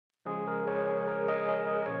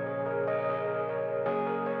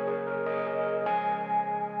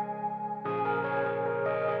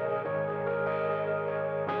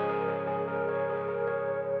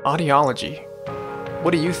Audiology. What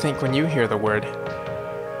do you think when you hear the word?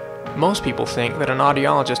 Most people think that an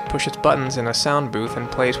audiologist pushes buttons in a sound booth and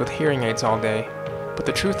plays with hearing aids all day, but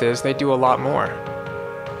the truth is they do a lot more.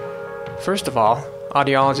 First of all,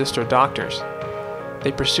 audiologists are doctors.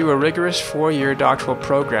 They pursue a rigorous 4-year doctoral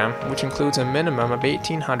program which includes a minimum of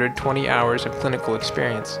 1,820 hours of clinical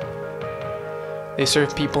experience. They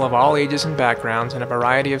serve people of all ages and backgrounds in a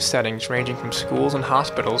variety of settings ranging from schools and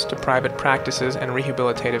hospitals to private practices and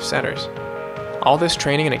rehabilitative centers. All this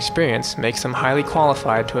training and experience makes them highly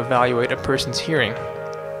qualified to evaluate a person's hearing,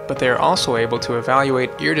 but they are also able to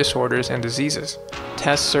evaluate ear disorders and diseases,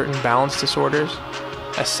 test certain balance disorders,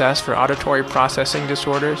 assess for auditory processing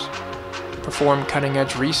disorders, perform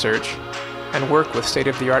cutting-edge research, and work with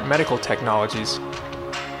state-of-the-art medical technologies.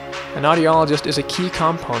 An audiologist is a key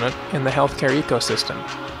component in the healthcare ecosystem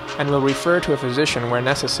and will refer to a physician where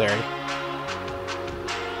necessary.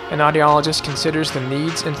 An audiologist considers the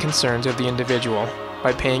needs and concerns of the individual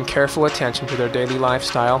by paying careful attention to their daily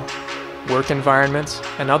lifestyle, work environments,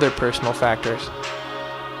 and other personal factors.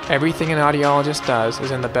 Everything an audiologist does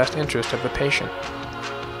is in the best interest of the patient.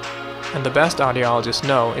 And the best audiologists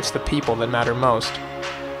know it's the people that matter most.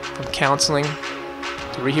 From counseling,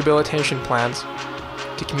 to rehabilitation plans,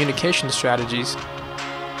 to communication strategies,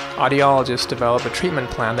 audiologists develop a treatment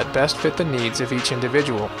plan that best fit the needs of each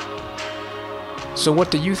individual. So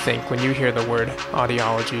what do you think when you hear the word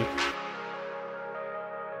audiology?